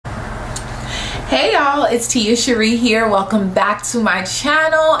Hey y'all, it's Tia Cherie here. Welcome back to my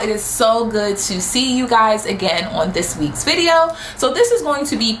channel. It is so good to see you guys again on this week's video. So this is going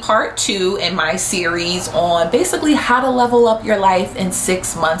to be part 2 in my series on basically how to level up your life in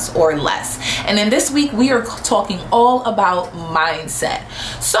 6 months or less. And in this week, we are talking all about mindset.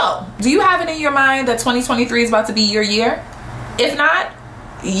 So do you have it in your mind that 2023 is about to be your year? If not,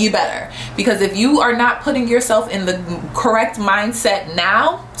 you better, because if you are not putting yourself in the correct mindset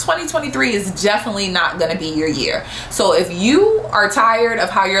now, 2023 is definitely not going to be your year. So if you are tired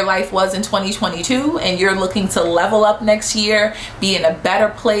of how your life was in 2022 and you're looking to level up next year, be in a better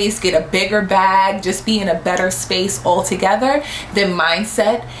place, get a bigger bag, just be in a better space altogether, then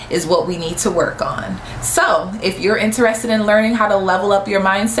mindset is what we need to work on. So if you're interested in learning how to level up your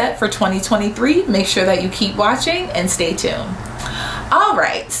mindset for 2023, make sure that you keep watching and stay tuned. All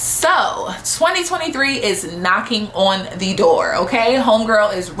right, so 2023 is knocking on the door, okay?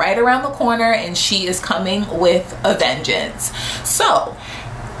 Homegirl is right around the corner and she is coming with a vengeance. So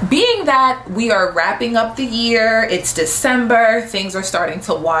being that we are wrapping up the year, it's December, things are starting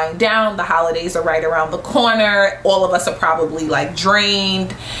to wind down, the holidays are right around the corner, all of us are probably like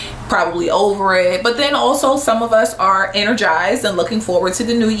drained, probably over it, but then also some of us are energized and looking forward to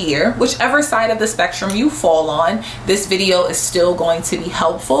the new year. Whichever side of the spectrum you fall on, this video is still going to be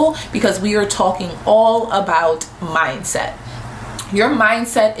helpful because we are talking all about mindset. Your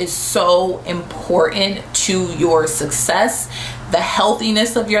mindset is so important to your success, the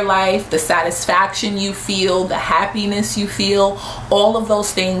healthiness of your life, the satisfaction you feel, the happiness you feel. All of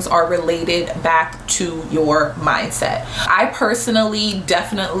those things are related back to your mindset. I personally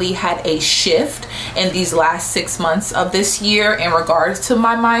definitely had a shift in these last 6 months of this year in regards to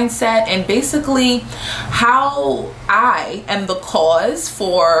my mindset and basically how I am the cause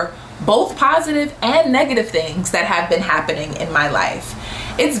for both positive and negative things that have been happening in my life.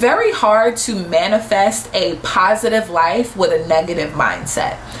 It's very hard to manifest a positive life with a negative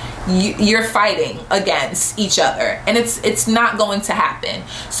mindset. You're fighting against each other and it's not going to happen.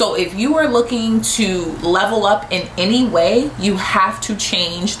 So if you are looking to level up in any way, you have to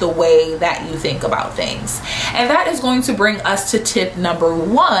change the way that you think about things. And that is going to bring us to tip number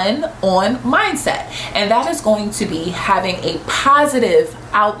 1 on mindset. And that is going to be having a positive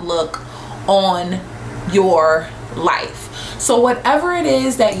outlook on your life. So whatever it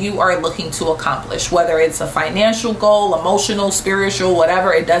is that you are looking to accomplish, whether it's a financial goal, emotional, spiritual,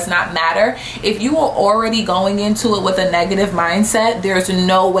 whatever, it does not matter. If you are already going into it with a negative mindset, there's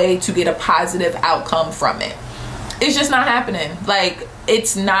no way to get a positive outcome from it. It's just not happening. Like,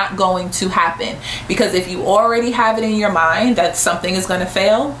 it's not going to happen, because if you already have it in your mind that something is going to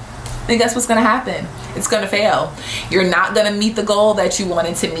fail, then guess what's going to happen? It's going to fail. You're not going to meet the goal that you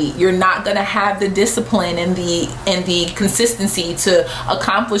wanted to meet. You're not going to have the discipline and the consistency to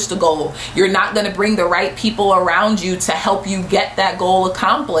accomplish the goal. You're not going to bring the right people around you to help you get that goal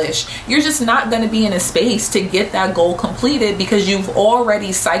accomplished. You're just not going to be in a space to get that goal completed because you've already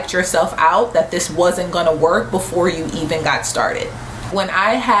psyched yourself out that this wasn't going to work before you even got started. When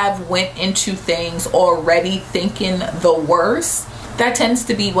I have went into things already thinking the worst, that tends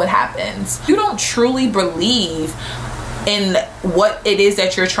to be what happens. You don't truly believe in what it is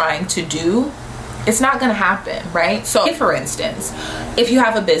that you're trying to do, it's not going to happen, right? So for instance, if you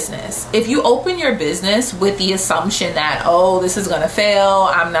have a business, if you open your business with the assumption that, oh, this is going to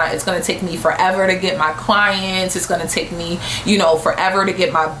fail, it's going to take me forever to get my clients, it's going to take me, forever to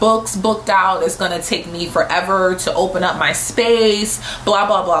get my books booked out, it's going to take me forever to open up my space, blah,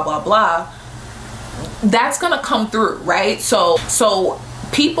 blah, blah, blah, blah. That's going to come through, right? So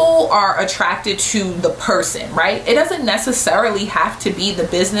people are attracted to the person, right? It doesn't necessarily have to be the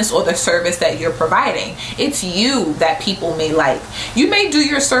business or the service that you're providing. It's you that people may like. You may do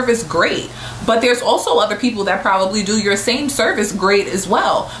your service great, but there's also other people that probably do your same service great as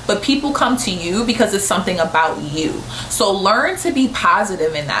well. But people come to you because it's something about you. So learn to be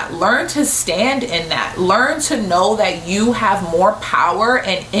positive in that. Learn to stand in that. Learn to know that you have more power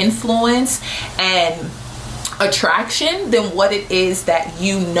and influence and attraction than what it is that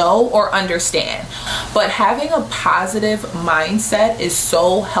you know or understand. But having a positive mindset is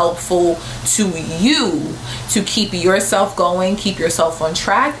so helpful to you to keep yourself going, keep yourself on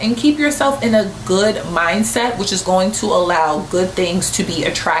track, and keep yourself in a good mindset, which is going to allow good things to be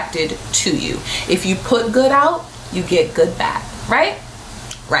attracted to you. If you put good out, you get good back, right?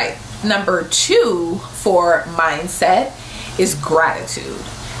 Right. Number 2 for mindset is gratitude.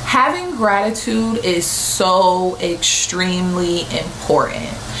 Having gratitude is so extremely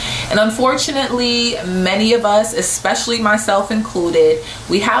important. And unfortunately, many of us, especially myself included,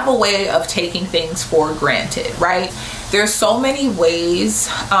 we have a way of taking things for granted, right? There's so many ways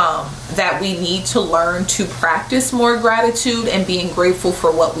that we need to learn to practice more gratitude and being grateful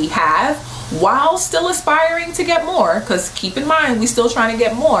for what we have, while still aspiring to get more, because keep in mind, we still trying to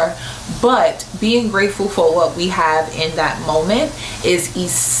get more. But being grateful for what we have in that moment is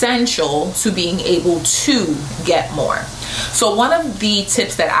essential to being able to get more. So one of the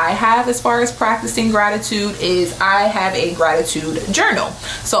tips that I have as far as practicing gratitude is I have a gratitude journal.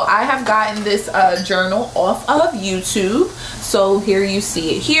 So I have gotten this journal off of YouTube. So here you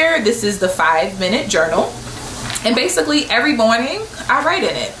see it here. This is the 5-minute journal. And basically every morning I write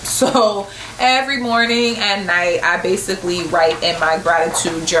in it. So every morning and night I basically write in my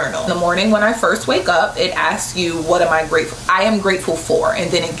gratitude journal. In the morning when I first wake up, it asks you, what am I am grateful for? And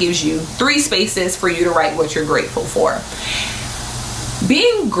then it gives you 3 spaces for you to write what you're grateful for.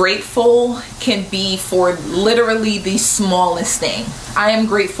 Being grateful can be for literally the smallest thing. I am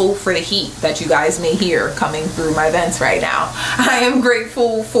grateful for the heat that you guys may hear coming through my vents right now. I am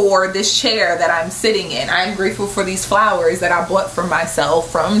grateful for this chair that I'm sitting in. I am grateful for these flowers that I bought for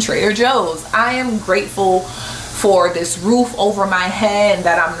myself from Trader Joe's. I am grateful for this roof over my head and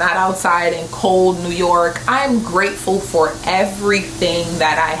that I'm not outside in cold New York. I'm grateful for everything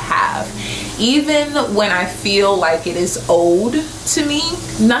that I have. Even when I feel like it is owed to me,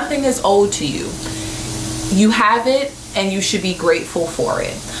 nothing is owed to you. You have it and you should be grateful for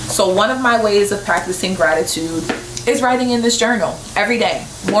it. So one of my ways of practicing gratitude is writing in this journal every day,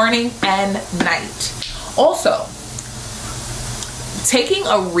 morning and night. Also, taking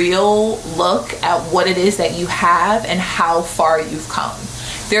a real look at what it is that you have and how far you've come.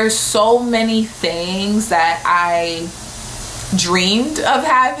 There's so many things that I dreamed of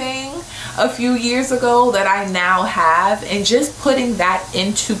having a few years ago that I now have, and just putting that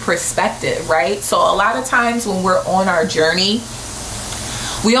into perspective, right? So a lot of times when we're on our journey,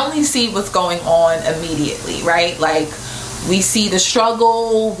 we only see what's going on immediately, right? Like, we see the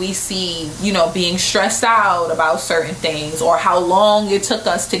struggle, we see, you know, being stressed out about certain things, or how long it took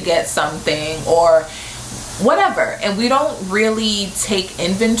us to get something, or whatever. And we don't really take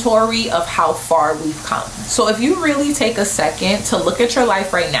inventory of how far we've come. So if you really take a second to look at your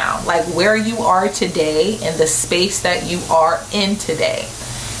life right now, like where you are today and the space that you are in today.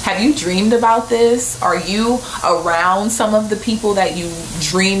 Have you dreamed about this? Are you around some of the people that you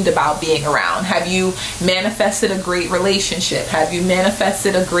dreamed about being around? Have you manifested a great relationship? Have you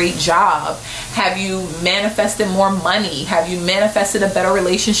manifested a great job? Have you manifested more money? Have you manifested a better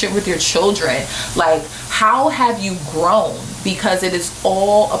relationship with your children? Like, how have you grown? Because it is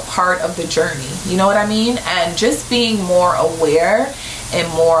all a part of the journey. You know what I mean? And just being more aware and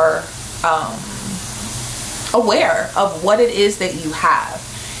more aware of what it is that you have.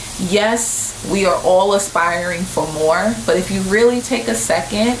 Yes, we are all aspiring for more, but if you really take a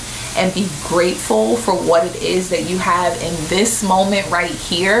second and be grateful for what it is that you have in this moment right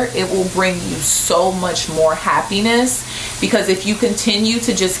here, it will bring you so much more happiness. Because if you continue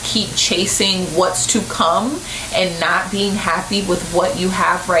to just keep chasing what's to come and not being happy with what you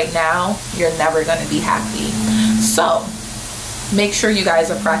have right now, you're never going to be happy. So make sure you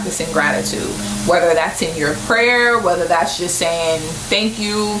guys are practicing gratitude, whether that's in your prayer, whether that's just saying thank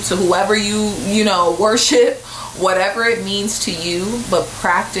you to whoever you know, worship, whatever it means to you, but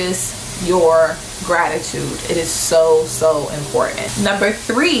practice your gratitude. It is so, so important. Number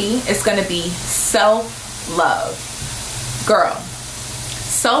 3 is going to be self-love. Girl,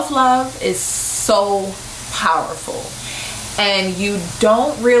 self-love is so powerful. And you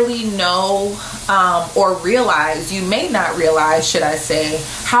don't really know or realize, you may not realize, should I say,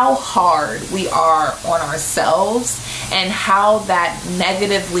 how hard we are on ourselves and how that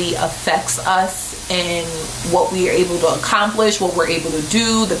negatively affects us in what we are able to accomplish, what we're able to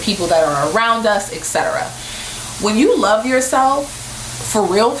do, the people that are around us, etc. When you love yourself, for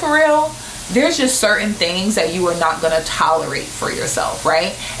real, there's just certain things that you are not going to tolerate for yourself,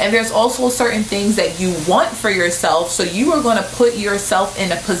 right? And there's also certain things that you want for yourself, so you are going to put yourself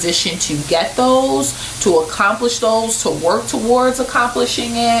in a position to get those, to accomplish those, to work towards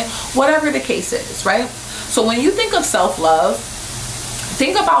accomplishing it, whatever the case is, right? So when you think of self-love,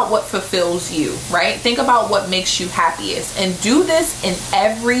 think about what fulfills you, right? Think about what makes you happiest, and do this in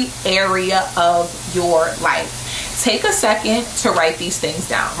every area of your life. Take a second to write these things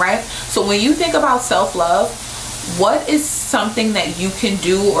down, right? So when you think about self-love, what is something that you can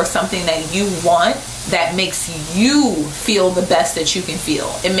do or something that you want that makes you feel the best that you can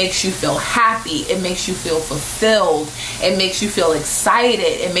feel? It makes you feel happy. It makes you feel fulfilled. It makes you feel excited.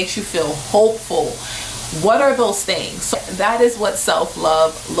 It makes you feel hopeful. What are those things? So that is what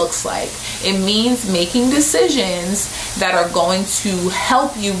self-love looks like. It means making decisions that are going to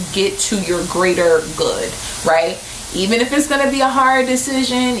help you get to your greater good, right? Even if it's going to be a hard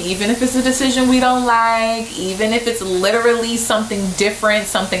decision, even if it's a decision we don't like, even if it's literally something different,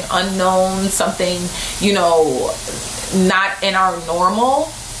 something unknown, something, you know, not in our normal,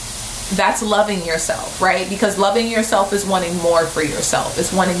 that's loving yourself, right? Because loving yourself is wanting more for yourself.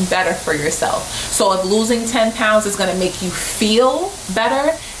 It's wanting better for yourself. So if losing 10 pounds is going to make you feel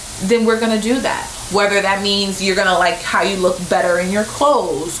better, then we're going to do that. Whether that means you're going to like how you look better in your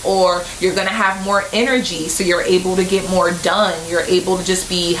clothes, or you're going to have more energy so you're able to get more done. You're able to just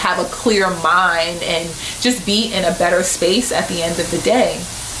have a clear mind and just be in a better space at the end of the day.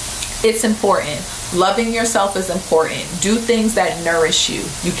 It's important. Loving yourself is important. Do things that nourish you.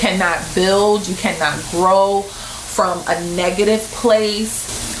 You cannot build, you cannot grow from a negative place.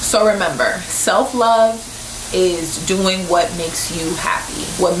 So remember, self-love is doing what makes you happy,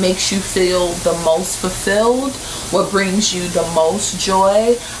 what makes you feel the most fulfilled, what brings you the most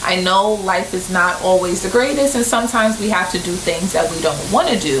joy. I know life is not always the greatest, and sometimes we have to do things that we don't want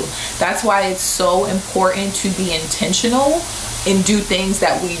to do. That's why it's so important to be intentional and do things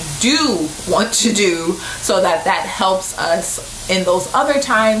that we do want to do, so that helps us in those other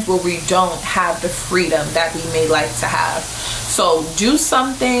times where we don't have the freedom that we may like to have. So do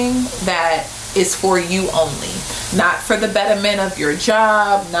something that is for you only, not for the betterment of your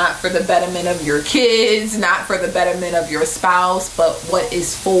job, not for the betterment of your kids, not for the betterment of your spouse, but what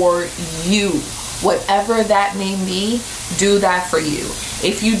is for you. Whatever that may be, do that for you.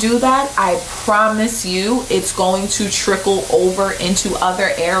 If you do that, I promise you it's going to trickle over into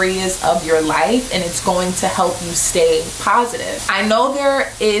other areas of your life, and it's going to help you stay positive. I know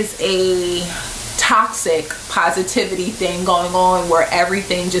there is a toxic positivity thing going on where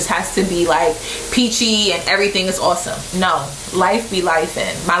everything just has to be like peachy and everything is awesome. No, life be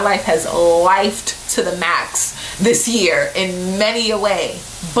lifing. My life has lifed to the max this year in many a way,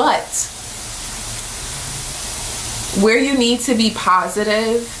 but where you need to be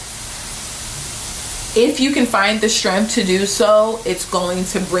positive, if you can find the strength to do so, it's going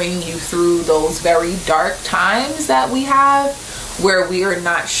to bring you through those very dark times that we have, where we are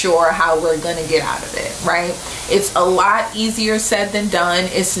not sure how we're gonna get out of it, right? It's a lot easier said than done.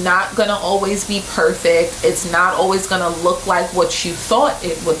 It's not gonna always be perfect. It's not always gonna look like what you thought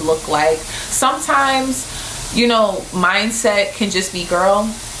it would look like. Sometimes, you know, mindset can just be, girl,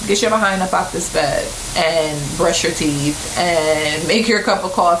 get your behind up out this bed and brush your teeth and make your cup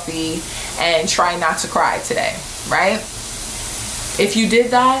of coffee and try not to cry today, right? If you did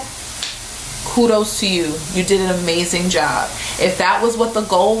that, kudos to you. You did an amazing job. If that was what the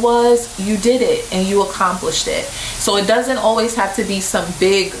goal was, you did it and you accomplished it. So it doesn't always have to be some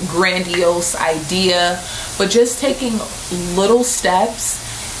big grandiose idea, but just taking little steps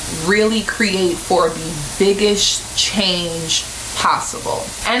really create for the biggest change possible.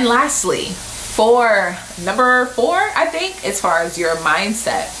 And lastly, for number 4, I think, as far as your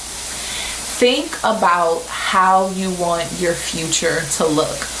mindset, think about how you want your future to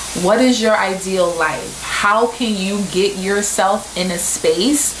look. What is your ideal life? How can you get yourself in a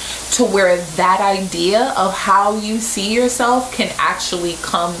space to where that idea of how you see yourself can actually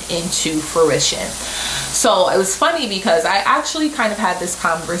come into fruition? So it was funny because I actually kind of had this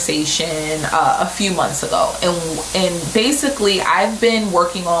conversation a few months ago, and basically I've been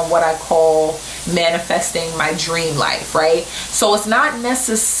working on what I call manifesting my dream life, right? So it's not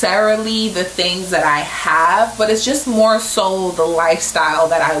necessarily the things that I have, but it's just more so the lifestyle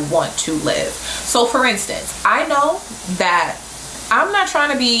that I want to live. So for instance, I know that I'm not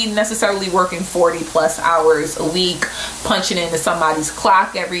trying to be necessarily working 40+ hours a week, punching into somebody's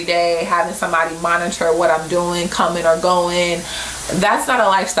clock every day, having somebody monitor what I'm doing, coming or going. That's not a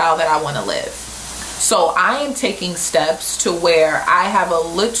lifestyle that I want to live. So I am taking steps to where I have a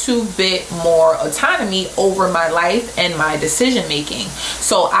little bit more autonomy over my life and my decision making.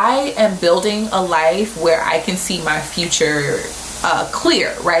 So I am building a life where I can see my future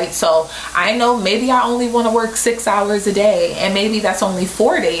clear, right? So I know maybe I only want to work 6 hours a day, and maybe that's only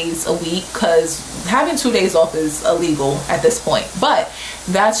 4 days a week, because having 2 days off is illegal at this point. But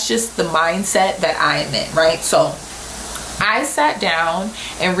that's just the mindset that I am in, right? So I sat down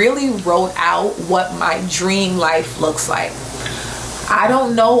and really wrote out what my dream life looks like. I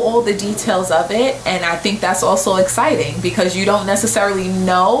don't know all the details of it, and I think that's also exciting because you don't necessarily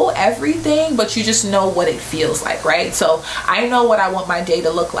know everything, but you just know what it feels like, right? So I know what I want my day to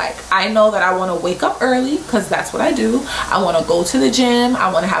look like. I know that I want to wake up early because that's what I do. I want to go to the gym. I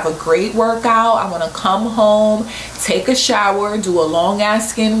want to have a great workout. I want to come home, take a shower, do a long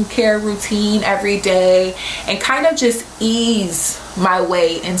ass skincare routine every day, and kind of just ease my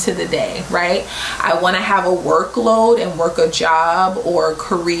way into the day, right? I want to have a workload and work a job or a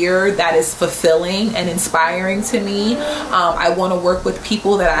career that is fulfilling and inspiring to me. I want to work with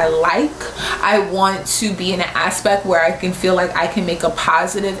people that I like. I want to be in an aspect where I can feel like I can make a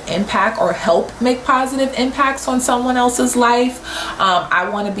positive impact or help make positive impacts on someone else's life. I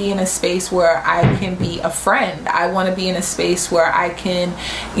want to be in a space where I can be a friend. I want to be in a space where I can,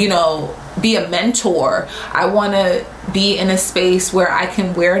 you know, be a mentor. I want to be in a space where I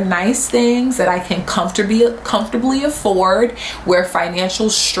can wear nice things that I can comfortably afford, where financial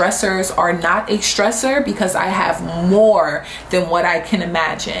stressors are not a stressor because I have more than what I can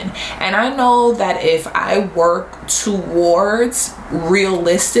imagine. And I know that if I work towards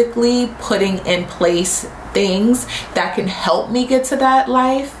realistically putting in place things that can help me get to that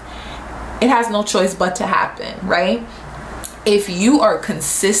life, it has no choice but to happen, right? If you are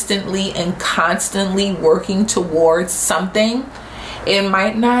consistently and constantly working towards something, it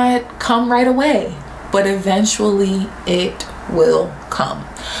might not come right away, but eventually it will come.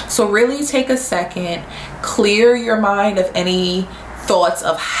 So really take a second, clear your mind of any thoughts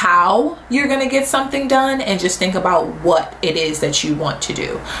of how you're going to get something done, and just think about what it is that you want to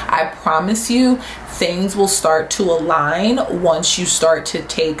do. I promise you, things will start to align once you start to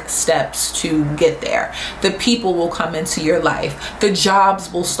take steps to get there. The people will come into your life. The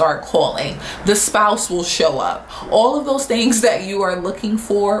jobs will start calling. The spouse will show up. All of those things that you are looking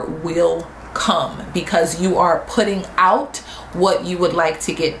for will come because you are putting out what you would like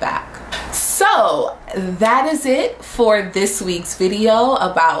to get back. So that is it for this week's video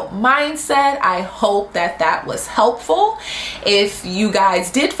about mindset. I hope that that was helpful. If you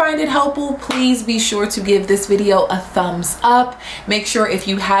guys did find it helpful, please be sure to give this video a thumbs up. Make sure if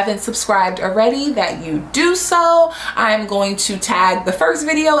you haven't subscribed already that you do so. I'm going to tag the first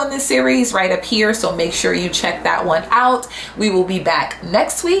video in this series right up here, so make sure you check that one out. We will be back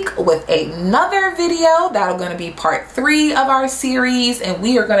next week with another video that'll going to be part 3 of our series, and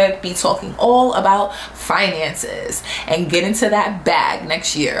we are going to be talking all about finances and get into that bag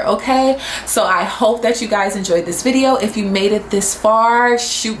next year. Okay, so I hope that you guys enjoyed this video. If you made it this far,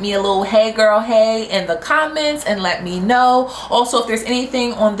 shoot me a little hey girl hey in the comments and let me know. Also, if there's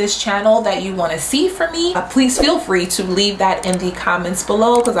anything on this channel that you want to see from me, please feel free to leave that in the comments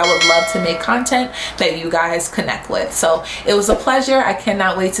below, because I would love to make content that you guys connect with. So it was a pleasure. I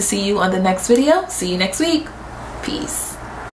cannot wait to see you on the next video. See you next week. Peace.